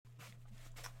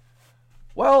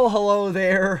Well, hello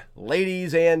there,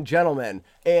 ladies and gentlemen,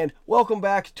 and welcome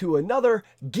back to another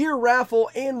gear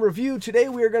raffle and review. Today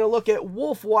we are going to look at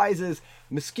Wolfwise's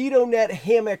Mosquito Net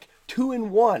Hammock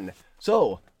 2-in-1.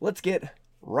 So, let's get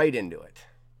right into it.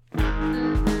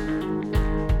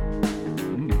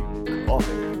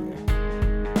 Coffee.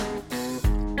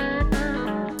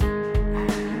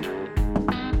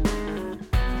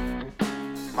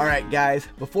 Alright guys,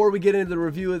 before we get into the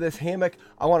review of this hammock,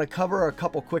 I want to cover a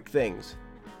couple quick things.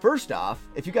 First off,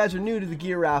 if you guys are new to the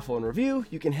gear raffle and review,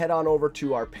 you can head on over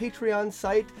to our Patreon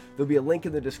site. There'll be a link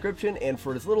in the description, and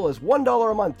for as little as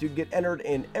 $1 a month, you can get entered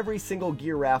in every single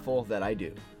gear raffle that I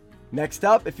do. Next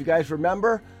up, if you guys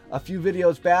remember, a few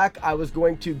videos back, I was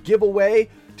going to give away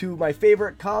to my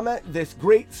favorite comment this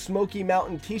great Smoky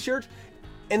Mountain t-shirt.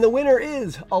 And the winner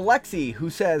is Alexi, who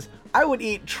says, I would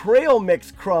eat trail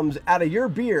mix crumbs out of your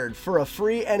beard for a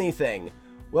free anything.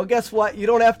 Well, guess what? You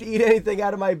don't have to eat anything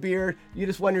out of my beard. You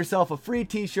just won yourself a free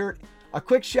t-shirt. A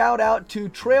quick shout out to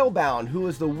Trailbound, who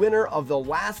was the winner of the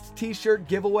last t-shirt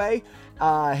giveaway.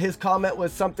 His comment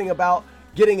was something about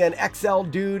getting an XL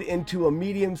dude into a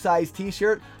medium-sized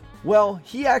t-shirt. Well,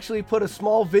 he actually put a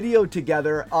small video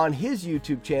together on his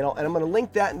YouTube channel, and I'm going to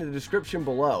link that in the description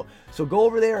below. So go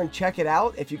over there and check it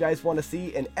out if you guys want to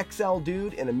see an XL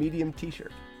dude in a medium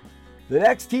t-shirt. The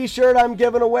next t-shirt I'm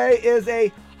giving away is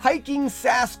a Hiking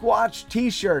Sasquatch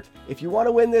t-shirt. If you want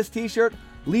to win this t-shirt,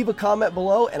 leave a comment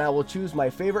below and I will choose my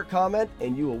favorite comment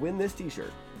and you will win this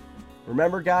t-shirt.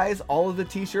 Remember guys, all of the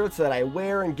t-shirts that I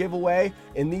wear and give away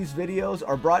in these videos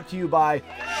are brought to you by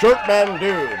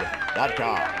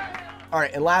shirtmandude.com.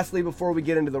 Alright, and lastly, before we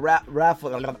get into the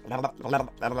raffle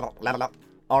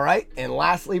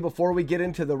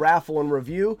and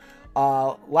review,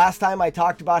 last time I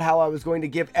talked about how I was going to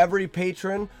give every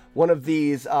patron one of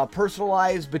these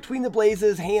personalized Between the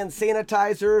Blazes hand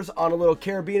sanitizers on a little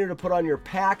carabiner to put on your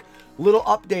pack. Little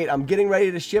update, I'm getting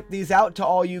ready to ship these out to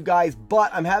all you guys,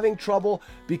 but I'm having trouble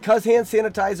because hand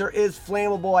sanitizer is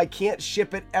flammable. I can't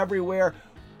ship it everywhere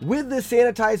with the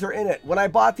sanitizer in it. When I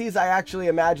bought these, I actually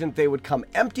imagined they would come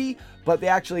empty, but they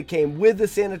actually came with the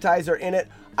sanitizer in it.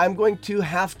 I'm going to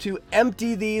have to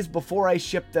empty these before I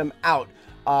ship them out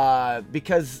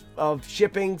because of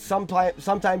shipping.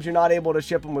 Sometimes you're not able to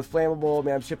ship them with flammable. I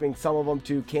mean, I'm shipping some of them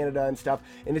to Canada and stuff,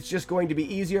 and it's just going to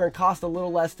be easier and cost a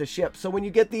little less to ship. So when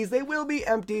you get these, they will be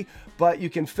empty, but you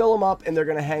can fill them up and they're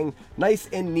going to hang nice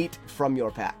and neat from your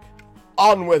pack.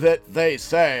 On with it, they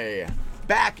say.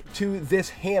 Back to this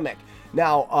hammock.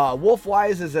 Now,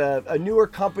 Wolfwise is a newer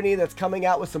company that's coming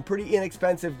out with some pretty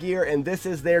inexpensive gear, and this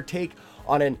is their take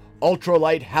on an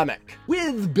ultralight hammock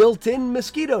with built-in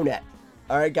mosquito net.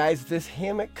 Alright guys, this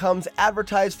hammock comes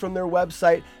advertised from their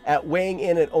website at weighing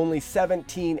in at only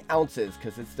 17 ounces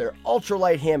because it's their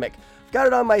ultralight hammock. I've got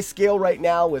it on my scale right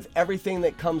now with everything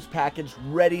that comes packaged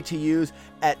ready to use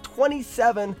at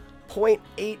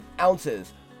 27.8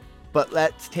 ounces. But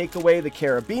let's take away the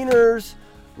carabiners.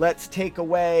 Let's take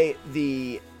away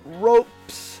the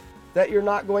ropes that you're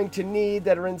not going to need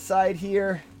that are inside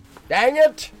here. Dang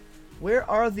it! Where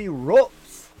are the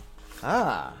ropes?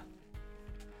 Ah.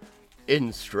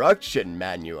 Instruction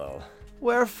manual.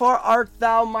 Wherefore art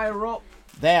thou my rope?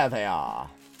 There they are.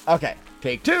 Okay,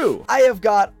 take two. I have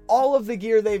got all of the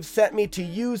gear they've sent me to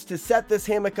use to set this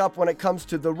hammock up when it comes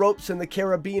to the ropes and the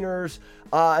carabiners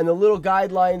and the little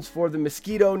guidelines for the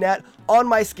mosquito net on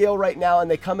my scale right now, and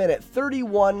they come in at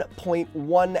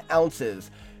 31.1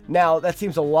 ounces. Now, that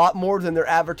seems a lot more than their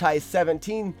advertised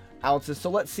 17 ounces, so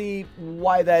let's see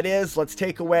why that is. Let's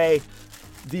take away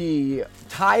the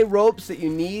tie ropes that you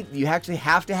need. You actually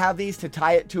have to have these to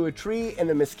tie it to a tree, and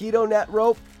the mosquito net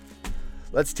rope.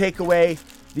 Let's take away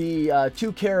the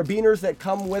two carabiners that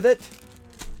come with it.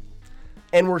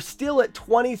 And we're still at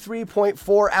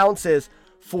 23.4 ounces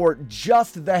for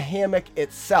just the hammock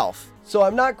itself. So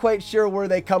I'm not quite sure where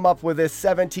they come up with this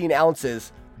 17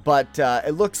 ounces, but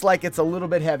it looks like it's a little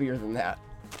bit heavier than that.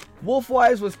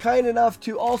 Wolfwise was kind enough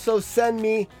to also send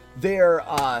me their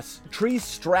tree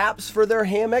straps for their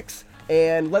hammocks.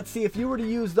 And let's see, if you were to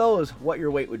use those, what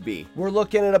your weight would be. We're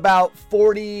looking at about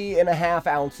 40.5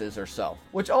 ounces or so,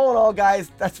 which all in all,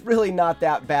 guys, that's really not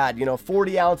that bad. You know,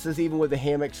 40 ounces even with the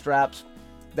hammock straps,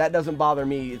 that doesn't bother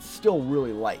me. It's still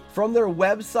really light. From their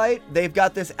website, they've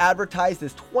got this advertised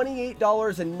as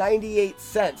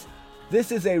 $28.98.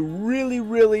 This is a really,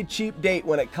 really cheap date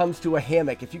when it comes to a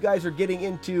hammock. If you guys are getting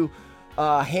into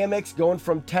hammocks, going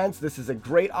from tents, this is a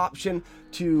great option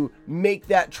to make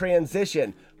that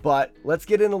transition. But let's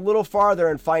get in a little farther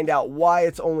and find out why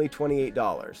it's only $28.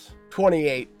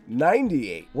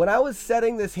 $28.98. When I was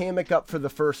setting this hammock up for the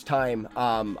first time,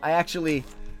 I actually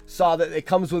saw that it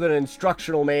comes with an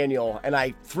instructional manual, and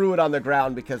I threw it on the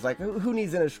ground because, like, who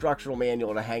needs an instructional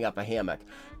manual to hang up a hammock?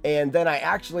 And then I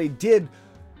actually did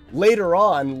later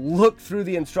on look through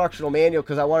the instructional manual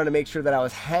because I wanted to make sure that I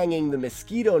was hanging the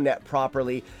mosquito net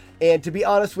properly. And to be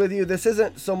honest with you, this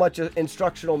isn't so much an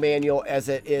instructional manual as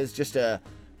it is just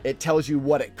it tells you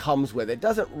what it comes with. It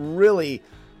doesn't really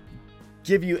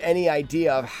give you any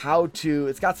idea of how to.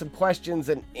 It's got some questions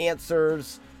and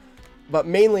answers, but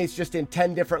mainly it's just in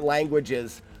 10 different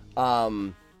languages.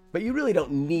 But you really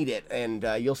don't need it. And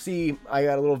you'll see I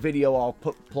got a little video I'll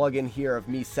plug in here of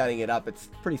me setting it up. It's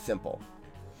pretty simple.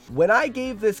 When I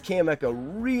gave this hammock a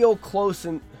real close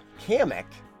hammock,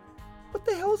 what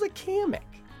the hell is a hammock?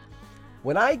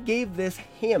 When I gave this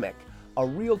hammock a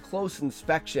real close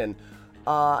inspection,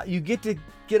 you get to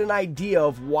get an idea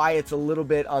of why it's a little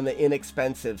bit on the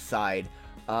inexpensive side.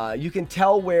 You can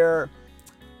tell where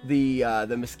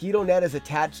the mosquito net is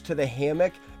attached to the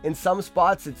hammock. In some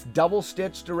spots, it's double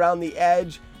stitched around the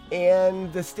edge,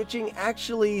 and the stitching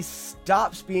actually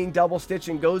stops being double stitched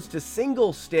and goes to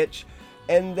single stitch.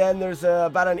 And then there's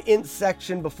about an inch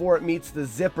section before it meets the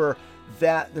zipper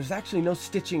that there's actually no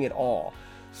stitching at all.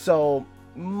 So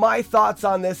my thoughts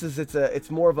on this is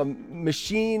it's more of a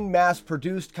machine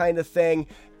mass-produced kind of thing,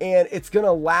 and it's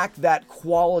gonna lack that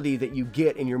quality that you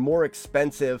get in your more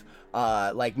expensive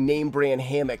like name brand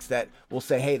hammocks that will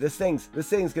say, hey, this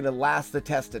thing's gonna last the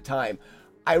test of time.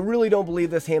 I really don't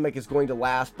believe this hammock is going to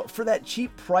last, but for that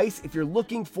cheap price, if you're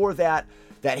looking for that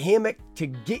hammock to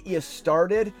get you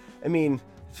started, I mean,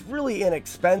 it's really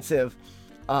inexpensive,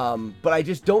 but I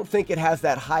just don't think it has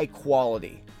that high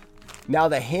quality. Now,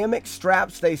 the hammock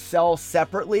straps, they sell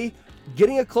separately.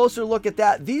 Getting a closer look at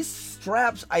that, these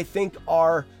straps I think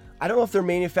are, I don't know if they're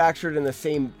manufactured in the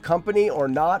same company or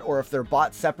not, or if they're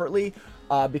bought separately,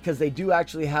 because they do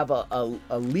actually have a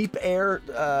Leap Air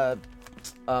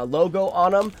logo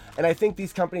on them, and I think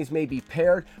these companies may be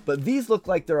paired, but these look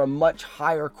like they're a much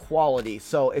higher quality.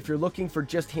 So if you're looking for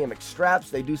just hammock straps,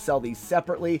 they do sell these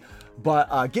separately,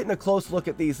 but getting a close look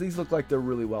at these look like they're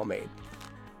really well made.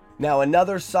 Now,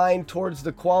 another sign towards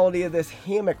the quality of this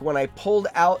hammock, when I pulled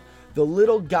out the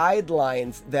little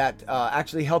guidelines that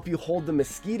actually help you hold the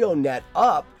mosquito net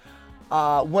up,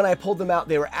 when I pulled them out,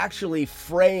 they were actually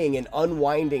fraying and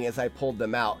unwinding as I pulled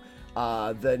them out.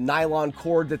 The nylon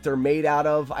cord that they're made out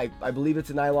of, I believe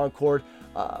it's a nylon cord.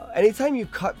 Anytime you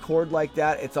cut cord like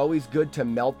that, it's always good to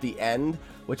melt the end,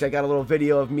 which I got a little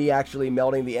video of me actually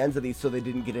melting the ends of these so they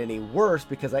didn't get any worse,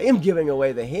 because I am giving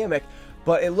away the hammock.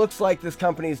 But it looks like this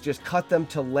company's just cut them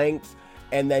to length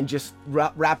and then just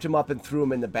wrapped them up and threw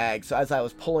them in the bag. So as I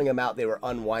was pulling them out, they were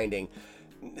unwinding.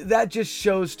 That just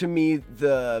shows to me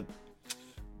the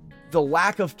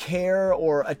lack of care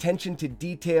or attention to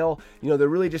detail. You know, they're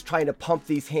really just trying to pump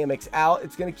these hammocks out.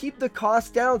 It's going to keep the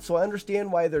cost down, so I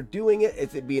understand why they're doing it.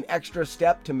 It'd be an extra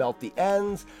step to melt the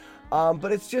ends,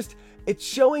 but it's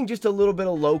showing just a little bit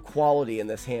of low quality in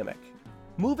this hammock.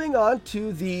 Moving on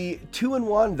to the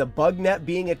 2-in-1, the bug net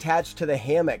being attached to the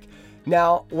hammock.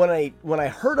 Now, when I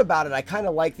heard about it, I kind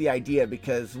of like the idea,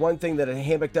 because one thing that a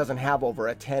hammock doesn't have over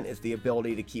a tent is the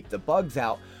ability to keep the bugs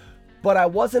out. But I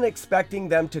wasn't expecting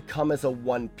them to come as a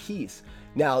one piece.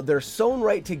 Now, they're sewn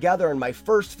right together, and my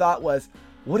first thought was,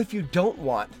 what if you don't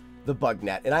want the bug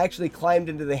net? And I actually climbed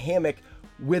into the hammock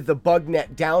with the bug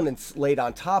net down and laid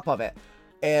on top of it.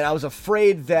 And I was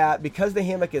afraid that because the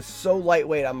hammock is so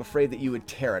lightweight, I'm afraid that you would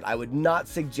tear it. I would not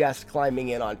suggest climbing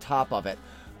in on top of it.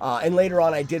 And later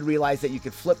on, I did realize that you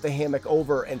could flip the hammock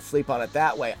over and sleep on it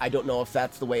that way. I don't know if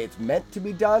that's the way it's meant to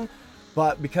be done,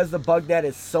 but because the bug net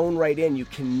is sewn right in, you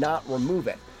cannot remove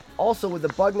it. Also, with the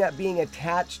bug net being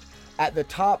attached at the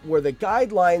top where the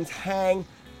guidelines hang,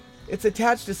 it's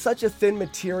attached to such a thin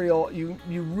material, you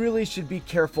really should be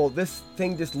careful. This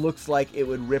thing just looks like it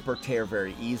would rip or tear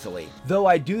very easily. Though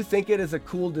I do think it is a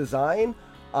cool design,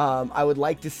 I would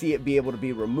like to see it be able to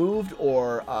be removed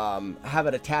or have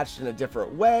it attached in a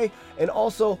different way. And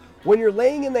also, when you're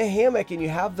laying in the hammock and you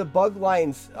have the bug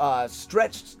lines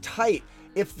stretched tight,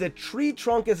 if the tree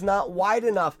trunk is not wide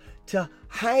enough to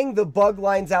hang the bug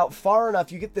lines out far enough,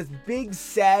 you get this big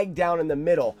sag down in the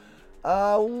middle.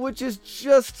 Which is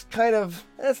just kind of,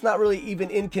 it's not really even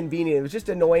inconvenient. It was just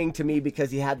annoying to me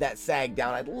because you had that sag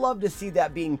down. I'd love to see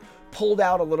that being pulled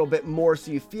out a little bit more so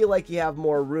you feel like you have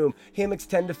more room. Hammocks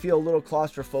tend to feel a little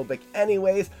claustrophobic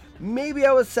anyways. Maybe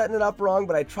I was setting it up wrong,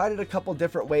 but I tried it a couple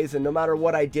different ways, and no matter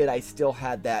what I did, I still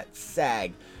had that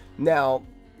sag. Now,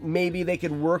 maybe they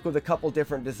could work with a couple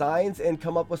different designs and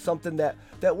come up with something that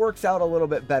works out a little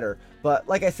bit better. But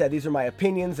like I said, these are my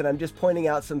opinions, and I'm just pointing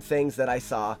out some things that I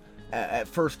saw at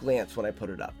first glance when I put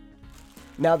it up.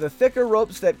 Now, the thicker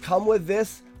ropes that come with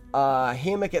this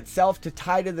hammock itself to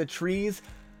tie to the trees.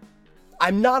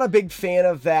 I'm not a big fan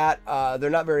of that. They're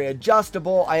not very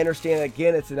adjustable. I understand,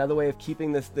 again, it's another way of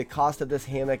keeping the cost of this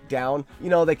hammock down. You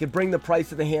know, they could bring the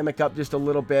price of the hammock up just a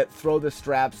little bit, throw the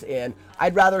straps in.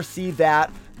 I'd rather see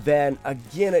that than,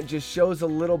 again, it just shows a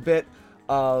little bit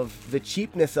of the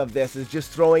cheapness of this, is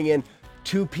just throwing in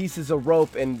 2 pieces of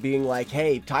rope and being like,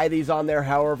 hey, tie these on there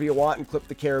however you want and clip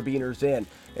the carabiners in.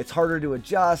 It's harder to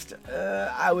adjust.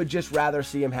 I would just rather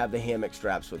see them have the hammock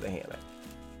straps with the hammock.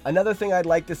 Another thing I'd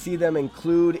like to see them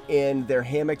include in their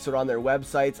hammocks or on their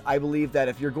websites, I believe that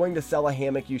if you're going to sell a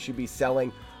hammock, you should be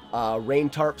selling rain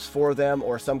tarps for them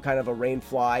or some kind of a rain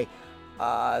fly.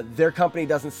 Their company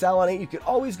doesn't sell any. You could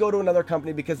always go to another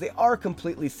company because they are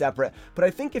completely separate. But I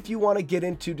think if you want to get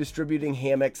into distributing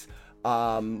hammocks,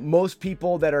 most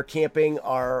people that are camping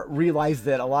realize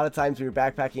that a lot of times when you're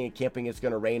backpacking and camping, it's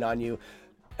going to rain on you,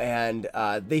 and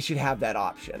they should have that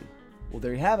option. Well,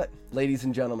 there you have it, ladies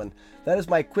and gentlemen. That is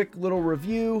my quick little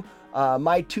review,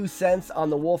 my 2 cents on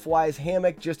the Wolfwise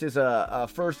hammock, just as a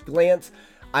first glance.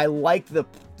 I like the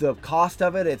cost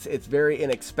of it. It's very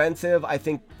inexpensive.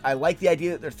 I like the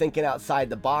idea that they're thinking outside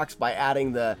the box by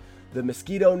adding the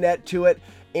mosquito net to it.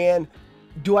 And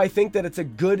do I think that it's a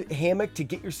good hammock to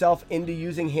get yourself into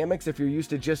using hammocks if you're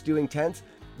used to just doing tents?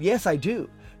 Yes, I do.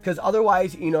 Because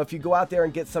otherwise, you know, if you go out there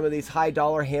and get some of these high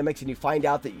dollar hammocks and you find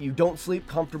out that you don't sleep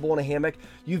comfortable in a hammock,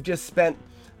 you've just spent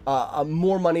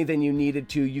more money than you needed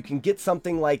to. You can get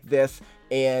something like this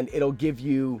and it'll give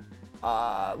you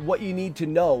what you need to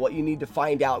know, what you need to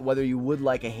find out whether you would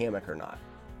like a hammock or not.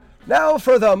 Now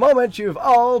for the moment you've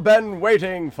all been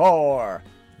waiting for,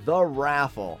 the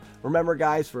raffle. Remember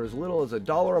guys, for as little as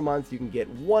 $1 a month, you can get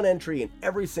 1 entry in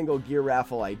every single gear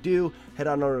raffle I do. Head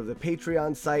on over to the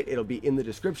Patreon site. It'll be in the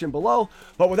description below.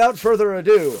 But without further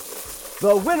ado,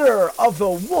 the winner of the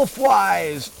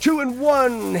Wolfwise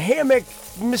 2-in-1 hammock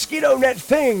mosquito net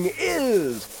thing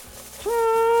is,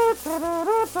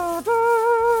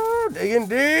 digging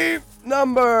deep,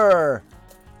 number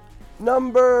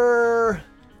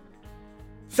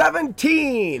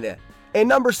 17. And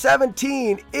number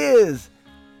 17 is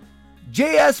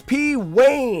JSP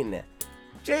Wayne.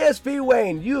 JSP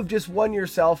Wayne, you have just won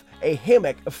yourself a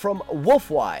hammock from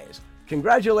Wolfwise.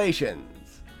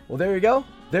 Congratulations. Well, there you go.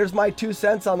 There's my 2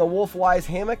 cents on the Wolfwise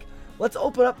hammock. Let's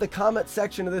open up the comment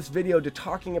section of this video to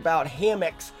talking about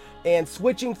hammocks and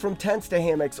switching from tents to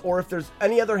hammocks, or if there's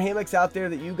any other hammocks out there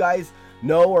that you guys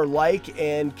know or like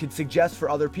and could suggest for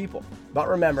other people. But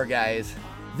remember guys,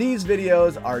 these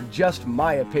videos are just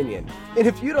my opinion, and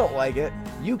if you don't like it,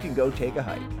 you can go take a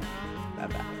hike.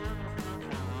 Bye-bye.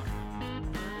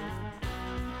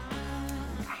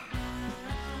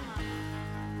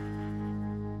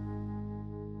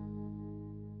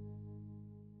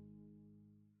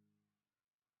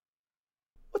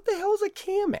 What the hell is a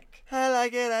hammock? I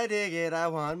like it, I dig it, I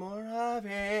want more of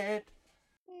it.